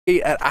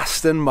At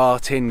Aston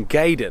Martin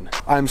Gaydon.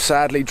 I'm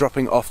sadly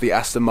dropping off the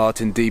Aston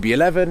Martin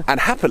DB11 and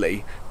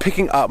happily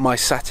picking up my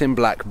satin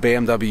black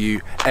BMW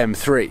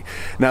M3.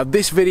 Now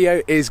this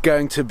video is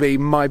going to be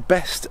my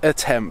best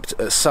attempt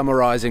at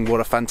summarising what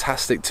a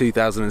fantastic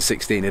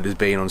 2016 it has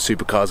been on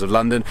Supercars of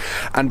London,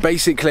 and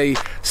basically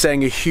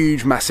saying a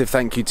huge massive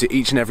thank you to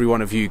each and every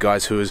one of you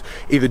guys who has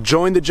either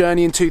joined the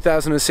journey in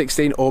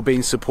 2016 or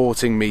been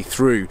supporting me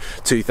through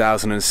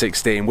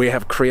 2016. We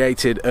have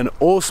created an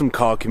awesome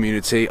car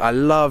community. I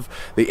love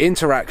the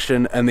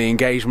interaction and the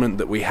engagement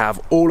that we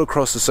have all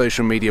across the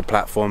social media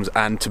platforms,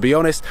 and to be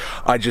honest,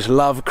 I just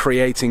love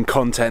creating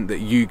content that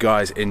you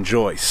guys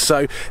enjoy.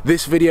 So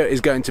this video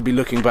is going to be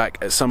looking back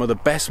at some of the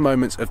best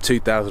moments of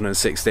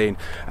 2016,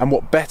 and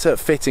what better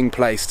fitting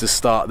place to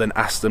start than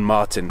Aston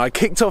Martin. I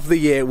kicked off the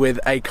year with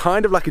a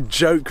kind of like a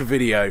joke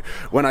video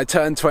when I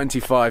turned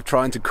 25,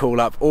 trying to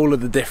call up all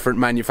of the different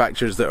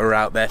manufacturers that are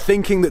out there,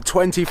 thinking that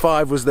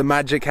 25 was the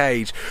magic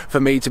age for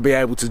me to be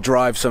able to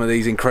drive some of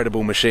these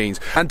incredible machines.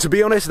 And to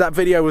be honest, that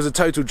video was a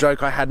total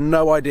joke. I had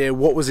no idea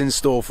what was in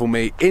store for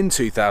me in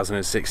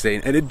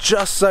 2016, and it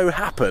just so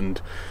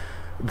happened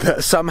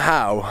that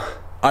somehow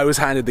I was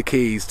handed the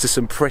keys to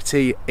some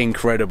pretty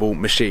incredible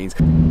machines.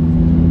 I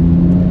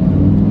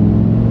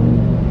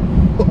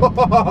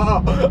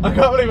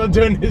can't believe I'm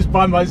doing this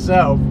by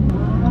myself.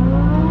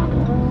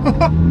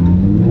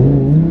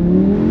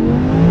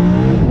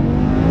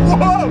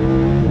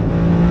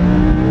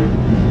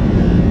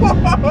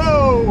 Whoa!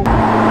 Whoa!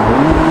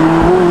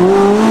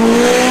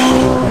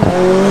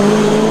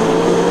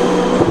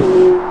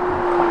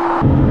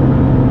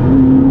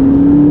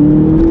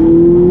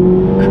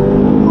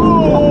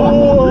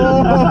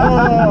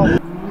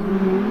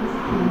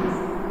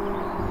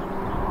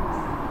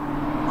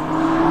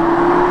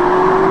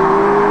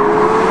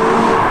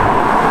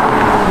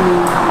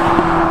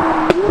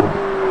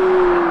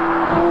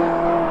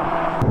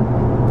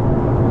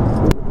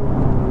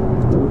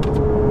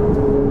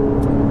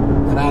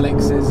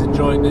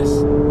 Enjoying this.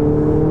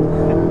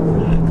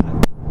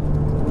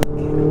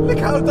 Look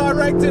how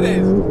direct it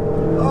is.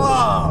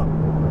 Oh,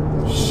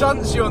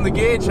 shunts you on the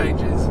gear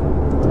changes.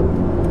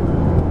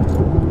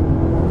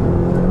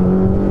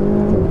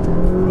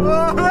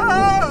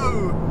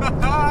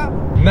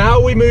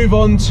 Now we move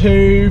on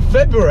to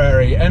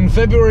February, and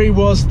February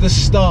was the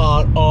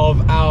start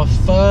of our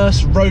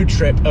first road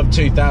trip of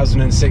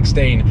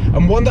 2016,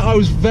 and one that I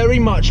was very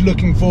much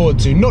looking forward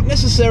to, not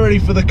necessarily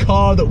for the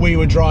car that we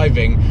were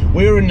driving.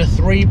 We were in the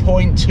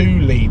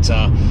 3.2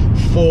 litre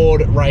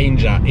Ford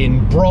Ranger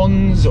in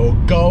bronze or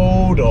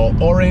gold or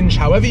orange,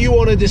 however you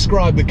want to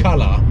describe the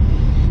colour.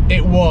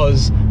 It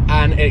was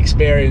an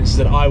experience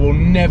that I will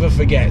never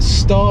forget.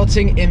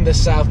 Starting in the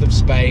south of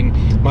Spain,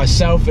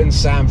 myself and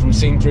Sam from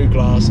Seen Through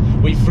Glass,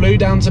 we flew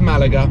down to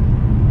Malaga,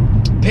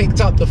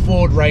 picked up the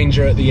Ford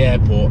Ranger at the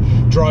airport,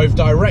 drove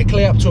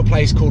directly up to a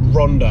place called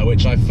Ronda,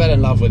 which I fell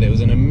in love with. It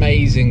was an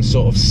amazing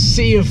sort of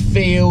sea of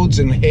fields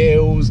and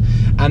hills,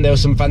 and there were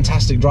some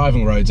fantastic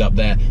driving roads up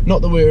there.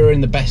 Not that we were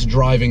in the best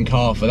driving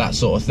car for that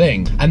sort of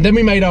thing. And then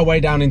we made our way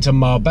down into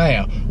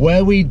Marbella,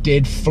 where we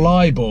did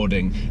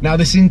flyboarding. Now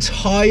this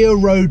entire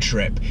road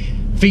trip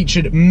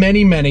featured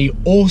many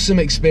awesome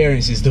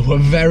experiences that were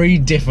very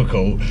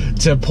difficult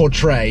to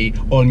portray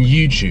on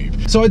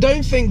YouTube. So I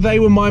don't think they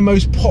were my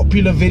most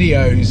popular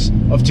videos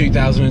of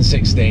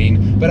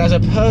 2016, but as a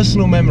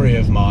personal memory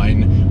of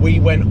mine, we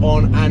went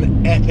on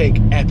an epic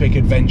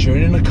adventure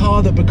in a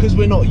car that, because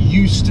we're not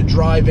used to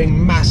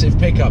driving massive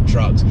pickup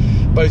trucks,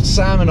 both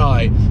Sam and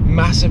I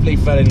massively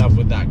fell in love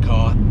with that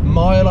car.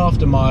 Mile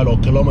after mile or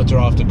kilometre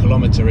after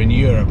kilometre in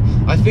Europe.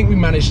 I think we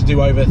managed to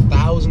do over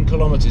 1,000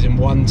 kilometres in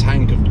one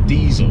tank of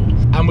diesel.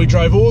 And we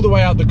drove all the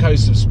way up the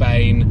coast of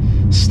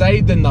Spain,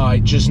 stayed the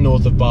night just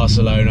north of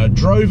Barcelona,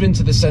 drove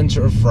into the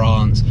centre of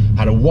France,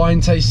 had a wine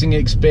tasting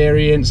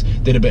experience,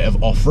 did a bit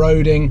of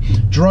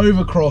off-roading, drove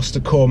across to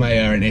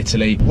Cormea in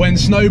Italy, went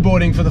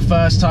snowboarding for the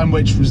first time,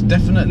 which was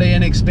definitely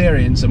an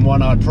experience and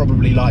one I'd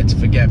probably like to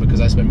forget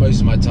because I spent most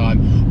of my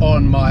time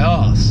on my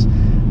arse.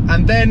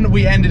 And then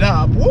we ended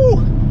up,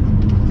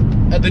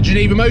 at the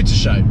Geneva Motor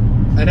Show,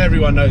 and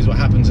everyone knows what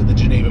happens at the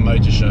Geneva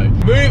Motor Show.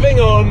 Moving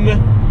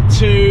on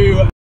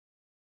to,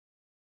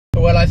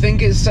 well, I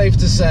think it's safe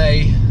to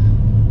say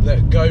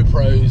that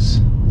GoPros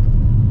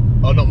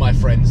are not my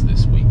friends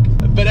this week.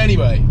 But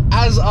anyway,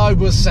 as I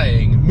was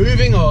saying,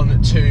 moving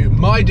on to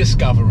my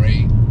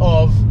discovery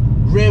of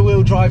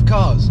rear-wheel drive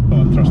cars.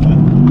 Oh, trust that.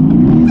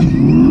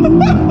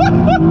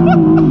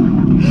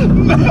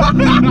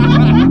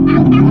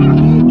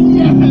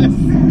 Yes!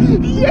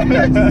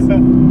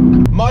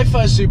 My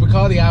first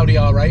supercar, the Audi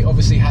R8,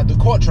 obviously had the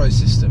Quattro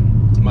system.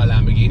 My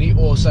Lamborghini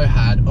also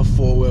had a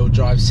four-wheel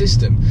drive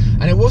system,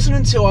 and it wasn't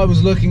until I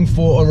was looking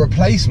for a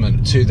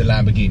replacement to the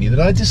Lamborghini that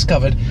I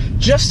discovered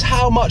just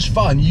how much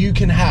fun you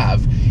can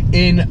have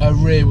in a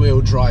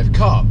rear-wheel drive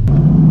car.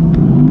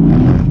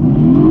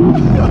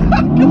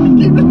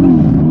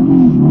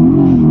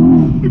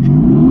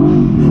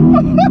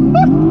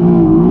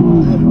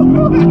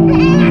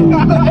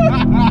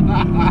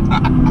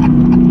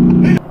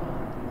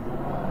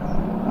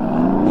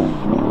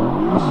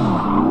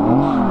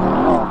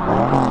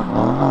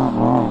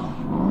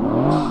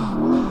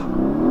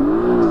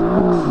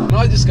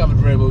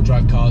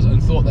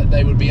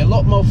 be a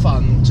lot more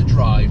fun to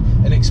drive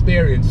and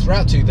experience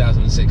throughout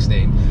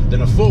 2016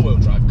 than a four-wheel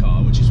drive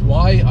car, which is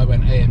why I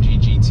went AMG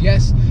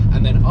GTS,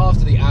 and then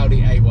after the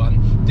Audi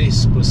A1,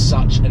 this was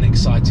such an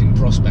exciting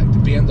prospect, the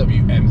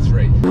BMW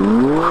M3.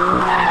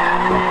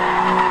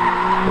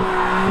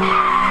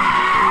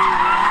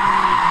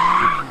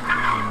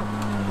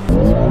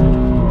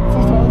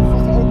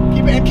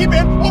 Keep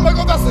it! Oh my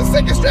god, that's the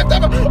sickest drift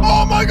ever!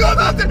 Oh my god,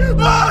 that's it!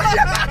 Oh,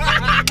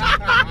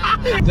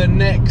 yeah! The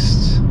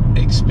next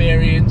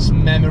experience,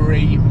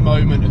 memory,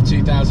 moment of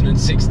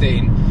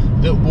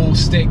 2016 that will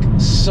stick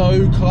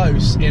so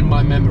close in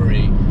my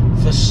memory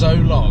for so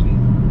long,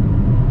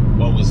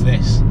 what was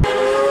this?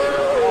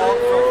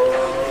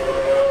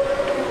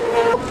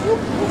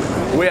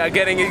 We are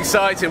getting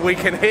excited, we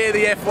can hear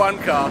the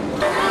F1 car.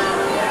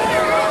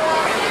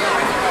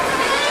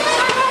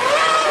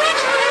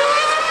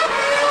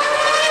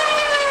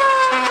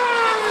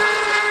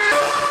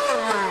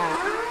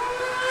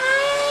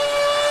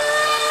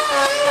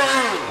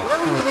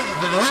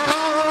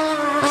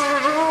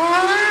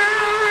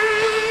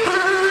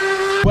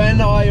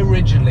 When I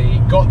originally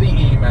got the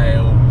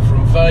email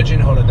from Virgin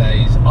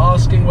Holidays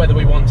asking whether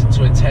we wanted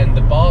to attend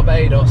the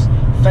Barbados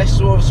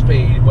Festival of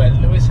Speed, where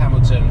Lewis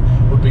Hamilton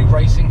would be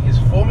racing his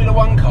Formula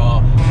 1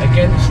 car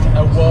against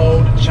a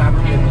world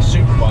champion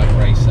superbike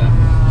racer,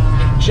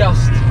 it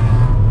just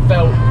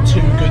felt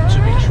too good to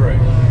be true.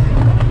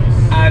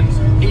 And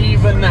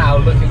even now,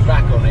 looking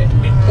back on it,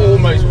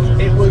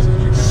 it was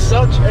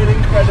such an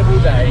incredible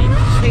day,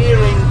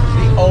 hearing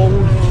the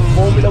old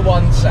Formula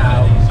 1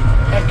 sounds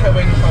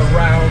echoing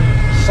around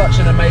such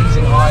an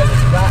amazing island.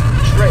 That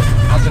trip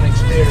as an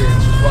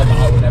experience was one that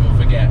I will never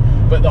forget.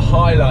 But the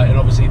highlight, and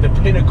obviously the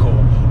pinnacle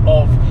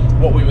of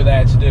what we were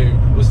there to do,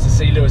 was to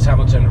see Lewis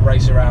Hamilton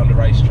race around a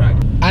racetrack.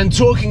 And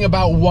talking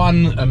about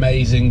one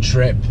amazing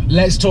trip,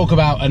 let's talk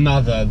about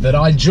another that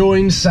I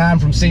joined Sam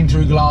from Seen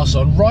Through Glass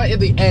on right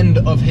at the end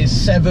of his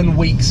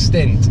 7-week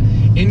stint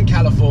in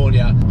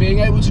California. Being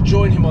able to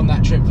join him on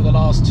that trip for the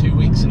last 2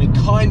 weeks and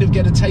kind of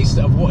get a taste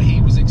of what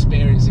he was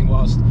experiencing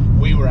whilst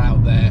we were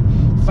out there.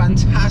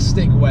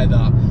 Fantastic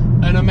weather,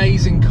 an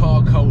amazing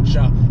car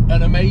culture,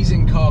 an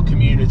amazing car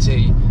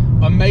community,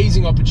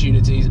 amazing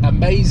opportunities,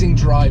 amazing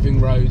driving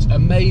roads,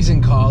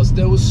 amazing cars.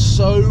 There was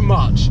so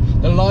much.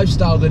 The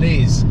lifestyle that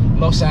is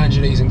Los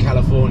Angeles and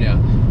California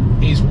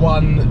is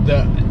one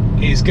that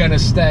is gonna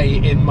stay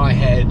in my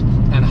head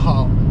and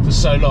heart for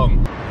so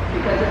long.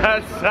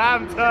 Has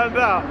Sam turned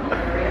up?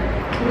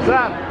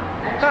 Sam!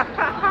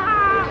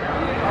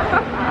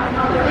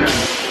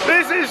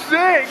 This is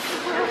sick!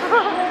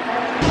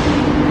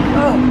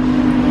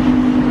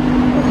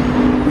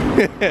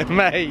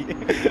 Mate,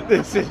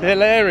 this is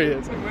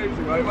hilarious. Wait,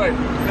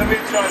 let me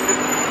try this.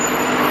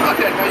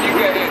 Okay, now you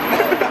get in.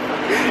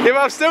 Yeah, but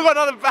I've still got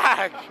another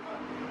bag.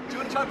 Do you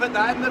want to try and put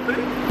that in the boot?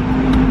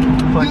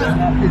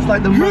 It's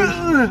like the most...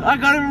 I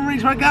can't even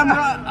reach my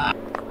camera.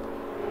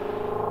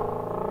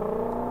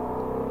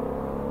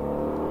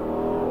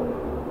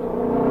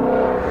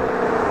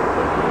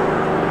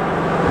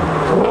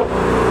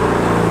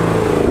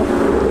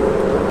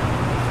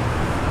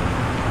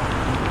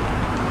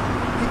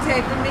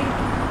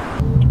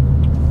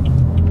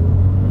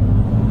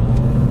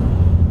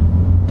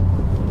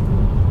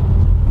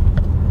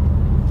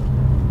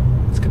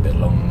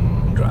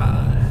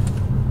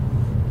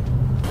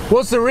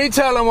 What's the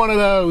retail on one of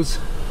those?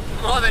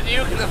 More than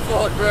you can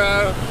afford,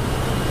 bro.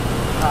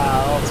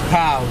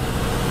 Pow.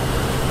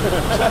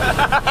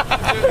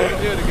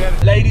 Do it again.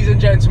 Ladies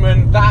and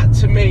gentlemen, that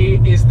to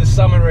me is the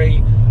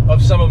summary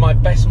of some of my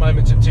best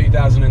moments of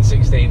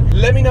 2016.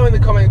 Let me know in the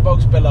comment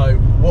box below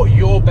what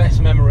your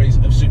best memories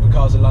of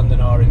Supercars of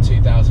London are in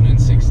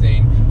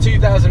 2016.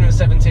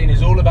 2017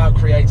 is all about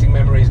creating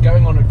memories,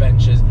 going on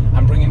adventures,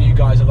 and bringing you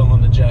guys along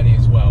on the journey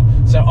as well.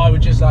 So I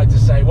would just like to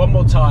say one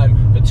more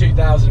time for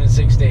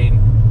 2016,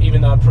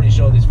 even though I'm pretty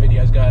sure this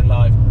video is going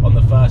live on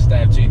the first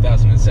day of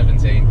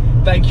 2017.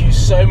 Thank you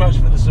so much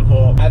for the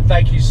support, and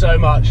thank you so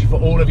much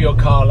for all of your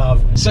car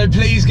love. So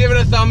please give it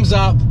a thumbs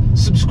up,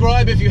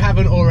 subscribe if you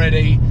haven't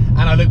already,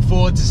 and I look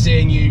forward to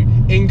seeing you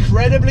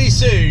incredibly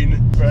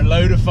soon for a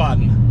load of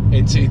fun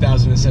in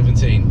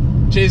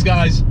 2017. Cheers,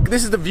 guys.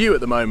 This is the view at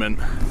the moment.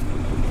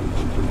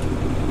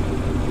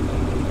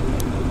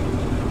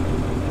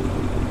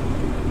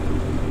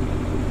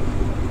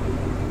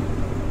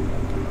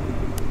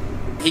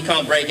 He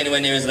can't brake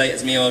anywhere near as late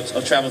as me or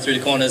travel through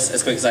the corners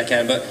as quick as I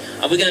can, but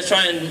we're going to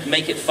try and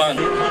make it fun.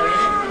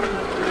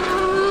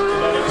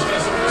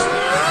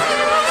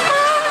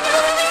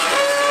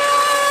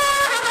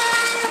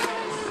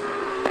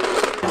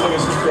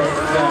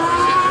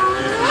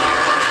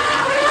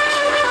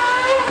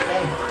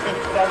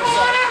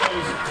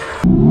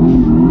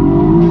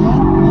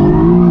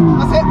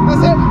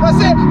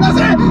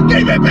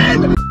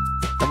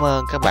 Cảm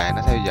ơn các bạn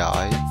đã theo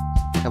dõi.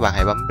 Các bạn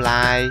hãy bấm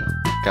like,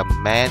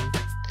 comment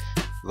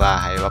và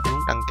hãy bấm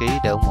nút đăng ký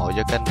để ủng hộ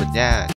cho kênh mình nha.